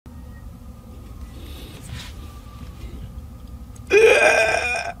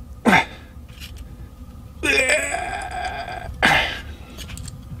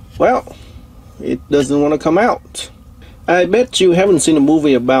Well, it doesn't want to come out. I bet you haven't seen a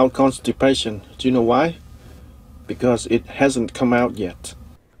movie about constipation. Do you know why? Because it hasn't come out yet.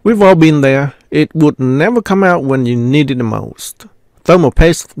 We've all been there. It would never come out when you need it the most. Thermal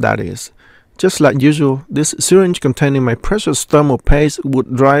paste, that is. Just like usual, this syringe containing my precious thermal paste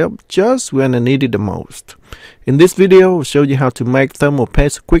would dry up just when I need it the most. In this video, I'll show you how to make thermal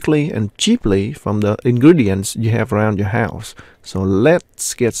paste quickly and cheaply from the ingredients you have around your house. So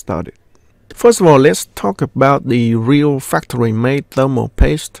let's get started. First of all, let's talk about the real factory-made thermal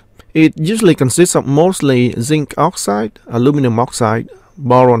paste. It usually consists of mostly zinc oxide, aluminum oxide,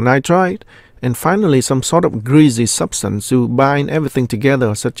 boron nitride, and finally some sort of greasy substance to bind everything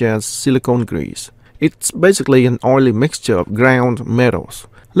together, such as silicone grease. It's basically an oily mixture of ground metals.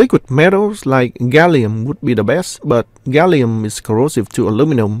 Liquid metals like gallium would be the best, but gallium is corrosive to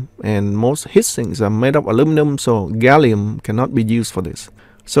aluminum and most heat sinks are made of aluminum, so gallium cannot be used for this.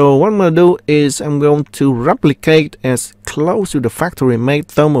 So what I'm going to do is I'm going to replicate as close to the factory-made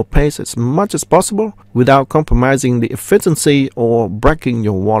thermal paste as much as possible without compromising the efficiency or breaking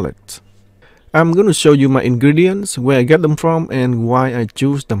your wallet. I'm going to show you my ingredients, where I get them from and why I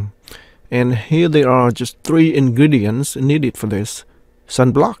choose them. And here there are just 3 ingredients needed for this: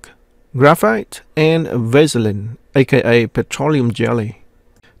 Sunblock, Graphite, and Vaseline, aka Petroleum Jelly.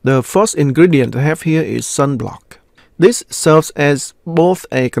 The first ingredient I have here is Sunblock. This serves as both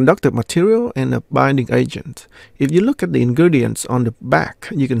a conductive material and a binding agent. If you look at the ingredients on the back,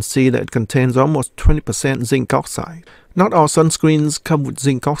 you can see that it contains almost 20% zinc oxide. Not all sunscreens come with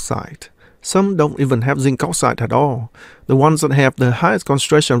zinc oxide. Some don't even have zinc oxide at all. The ones that have the highest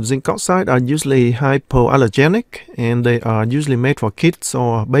concentration of zinc oxide are usually hypoallergenic, and they are usually made for kids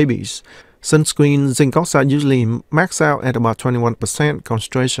or babies. Sunscreen zinc oxide usually max out at about 21%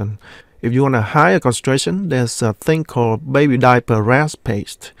 concentration. If you want a higher concentration, there's a thing called baby diaper rash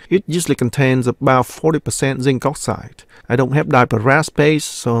paste. It usually contains about 40% zinc oxide. I don't have diaper rash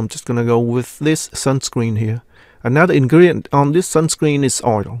paste, so I'm just gonna go with this sunscreen here. Another ingredient on this sunscreen is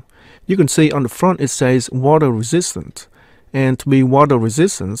oil. You can see on the front it says water resistant, and to be water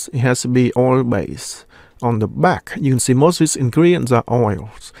resistant it has to be oil based. On the back you can see most of its ingredients are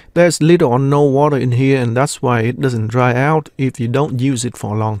oils. There's little or no water in here, and that's why it doesn't dry out if you don't use it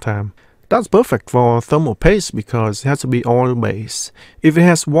for a long time. That's perfect for thermal paste because it has to be oil based. If it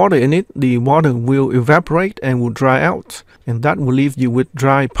has water in it, the water will evaporate and will dry out, and that will leave you with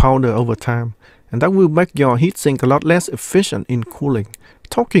dry powder over time, and that will make your heatsink a lot less efficient in cooling.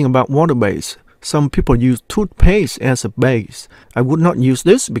 Talking about water base, some people use toothpaste as a base. I would not use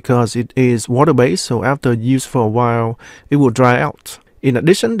this because it is water based, so after use for a while it will dry out. In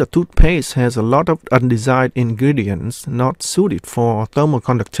addition, the toothpaste has a lot of undesired ingredients not suited for thermal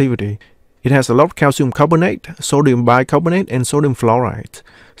conductivity. It has a lot of calcium carbonate, sodium bicarbonate, and sodium fluoride.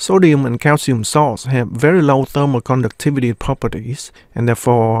 Sodium and calcium salts have very low thermal conductivity properties, and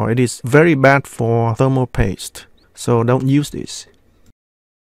therefore it is very bad for thermal paste. So don't use this.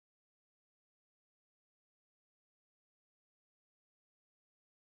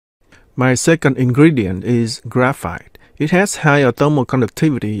 My second ingredient is graphite. It has higher thermal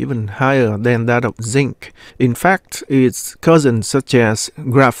conductivity, even higher than that of zinc. In fact, its cousins such as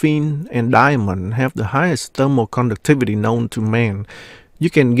graphene and diamond have the highest thermal conductivity known to man. You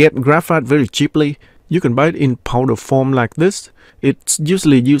can get graphite very cheaply. You can buy it in powder form like this. It's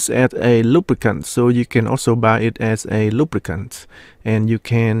usually used as a lubricant, so you can also buy it as a lubricant. And you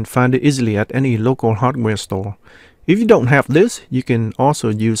can find it easily at any local hardware store. If you don't have this, you can also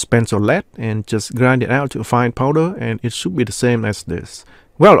use pencil lead and just grind it out to a fine powder, and it should be the same as this.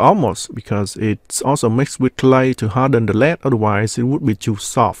 Well, almost, because it's also mixed with clay to harden the lead, otherwise it would be too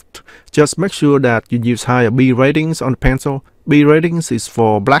soft. Just make sure that you use higher B ratings on the pencil. B ratings is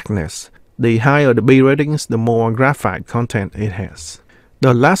for blackness. The higher the B ratings, the more graphite content it has.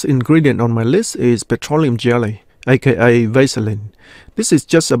 The last ingredient on my list is petroleum jelly, aka Vaseline. This is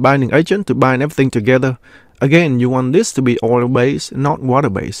just a binding agent to bind everything together. Again, you want this to be oil-based, not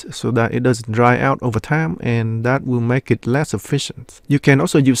water-based, so that it doesn't dry out over time, and that will make it less efficient. You can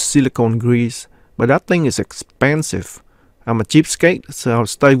also use silicone grease, but that thing is expensive. I'm a cheapskate, so I'll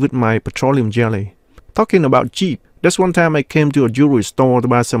stay with my petroleum jelly. Talking about cheap, there's one time I came to a jewelry store to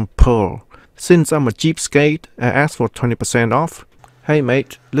buy some pearl. Since I'm a cheapskate, I asked for 20% off. Hey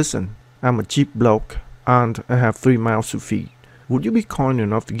mate, listen, I'm a cheap bloke, and I have 3 mouths to feed. Would you be kind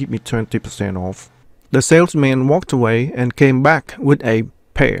enough to give me 20% off? The salesman walked away and came back with a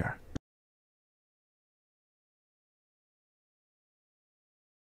pair.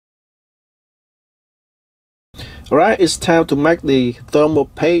 Alright, it's time to make the thermal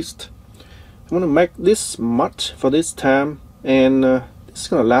paste. I'm going to make this much for this time, and It's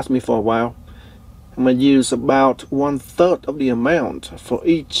gonna last me for a while. I'm gonna use about 1/3 of the amount for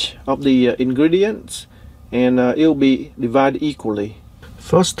each of the ingredients, and it'll be divided equally.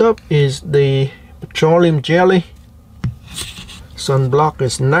 First up is the petroleum jelly. Sunblock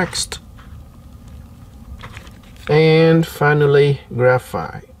is next, and finally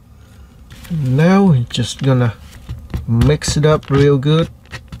graphite. Now we're just gonna mix it up real good.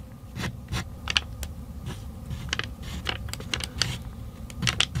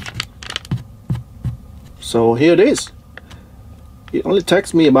 So here it is. It only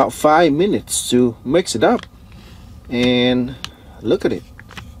takes me about 5 minutes to mix it up, and look at it.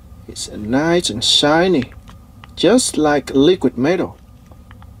 It's nice and shiny, just like liquid metal.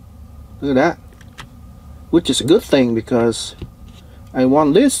 Look at that. Which is a good thing, because I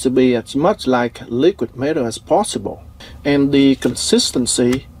want this to be as much like liquid metal as possible. And the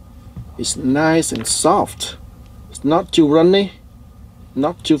consistency is nice and soft. It's not too runny,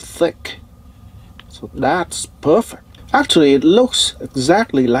 not too thick. So that's perfect. Actually, it looks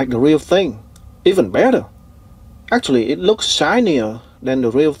exactly like the real thing. Even better. Actually, it looks shinier than the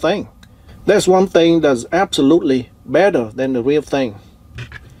real thing. There's one thing that's absolutely better than the real thing.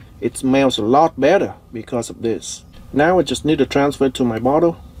 It smells a lot better because of this. Now I just need to transfer it to my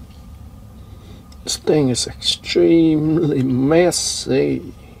bottle. This thing is extremely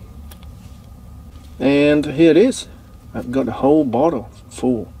messy. And here it is. I've got a whole bottle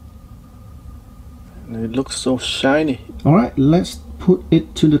full. And it looks so shiny. Alright, let's put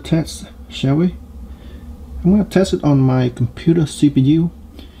it to the test, shall we? I'm going to test it on my computer CPU.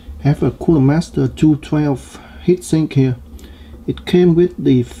 I have a Cooler Master 212 heatsink here. It came with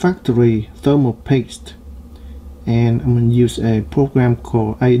the factory thermal paste, and I'm going to use a program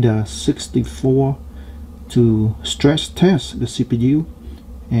called AIDA64 to stress test the CPU,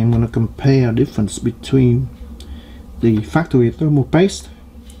 and I'm going to compare the difference between the factory thermal paste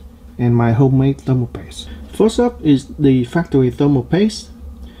and my homemade thermal paste. First up is the factory thermal paste.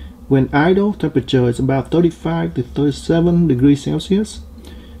 When idle, temperature is about 35 to 37 degrees Celsius.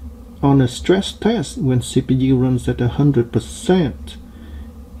 On a stress test, when CPU runs at 100%,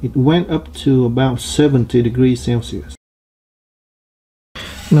 it went up to about 70 degrees Celsius.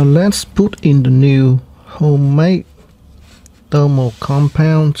 Now let's put in the new homemade thermal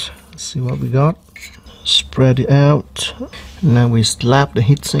compound. Let's see what we got. Spread it out. Now we slap the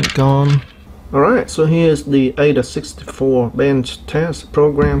heatsink on. Alright, so here's the AIDA64 bench test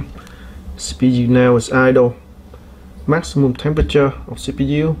program. CPU now is idle. Maximum temperature of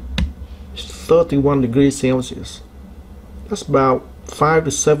CPU is 31 degrees Celsius. That's about 5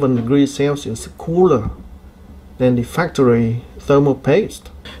 to 7 degrees Celsius cooler than the factory thermal paste.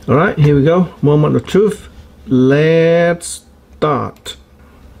 Alright, here we go. Moment of truth. Let's start.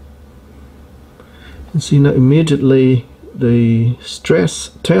 You see now immediately the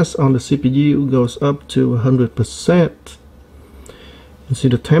stress test on the CPU goes up to 100%. You see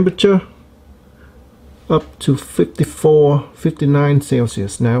the temperature up to 59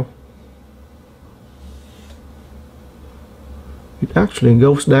 Celsius now. It actually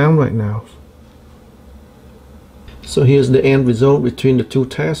goes down right now. So here's the end result between the two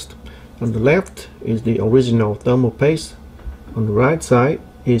tests. On the left is the original thermal paste. On the right side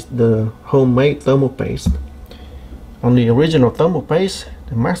is the homemade thermal paste. On the original thermal paste,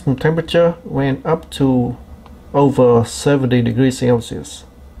 the maximum temperature went up to over 70 degrees Celsius.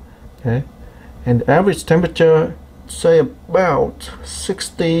 Okay, and the average temperature, say about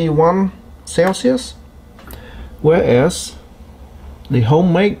 61 Celsius. Whereas the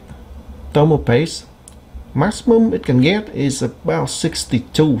homemade thermal paste, maximum it can get is about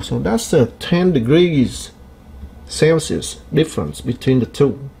 62. So that's a 10 degrees Celsius difference between the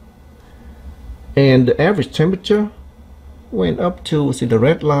two. And the average temperature went up to, see the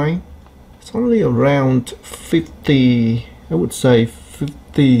red line, it's only around 50, I would say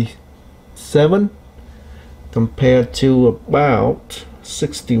 57 compared to about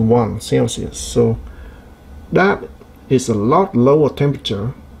 61 Celsius. So that is a lot lower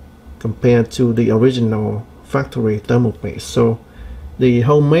temperature compared to the original factory thermal paste. So the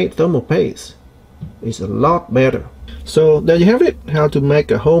homemade thermal paste is a lot better. So there you have it, how to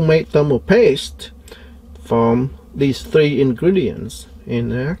make a homemade thermal paste from these 3 ingredients,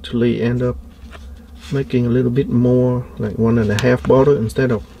 and I actually end up making a little bit more, like 1.5 bottle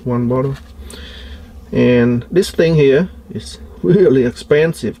instead of 1 bottle. And this thing here is really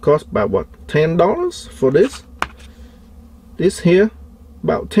expensive, cost about what, $10 for this. This here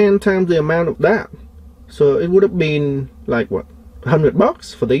about 10 times the amount of that, so it would have been like what,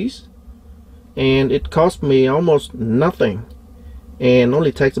 $100 for these, and it cost me almost nothing, and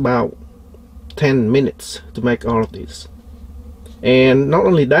only takes about 10 minutes to make all of these. And not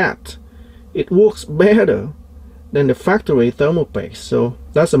only that, it works better than the factory thermal paste. So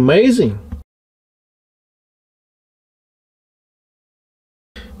that's amazing.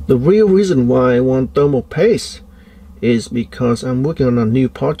 The real reason why I want thermal paste is because I'm working on a new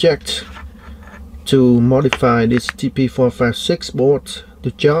project to modify this TP456 board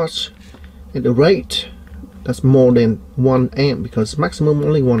to charge at the rate that's more than 1 amp, because maximum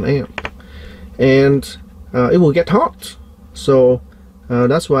only 1 amp, and it will get hot. So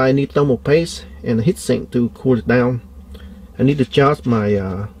that's why I need thermal paste and a heatsink to cool it down. I need to charge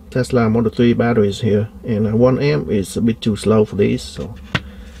my Tesla Model 3 batteries here, and 1 amp is a bit too slow for these. So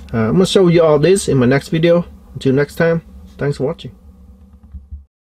I'm gonna show you all this in my next video. Until next time, thanks for watching.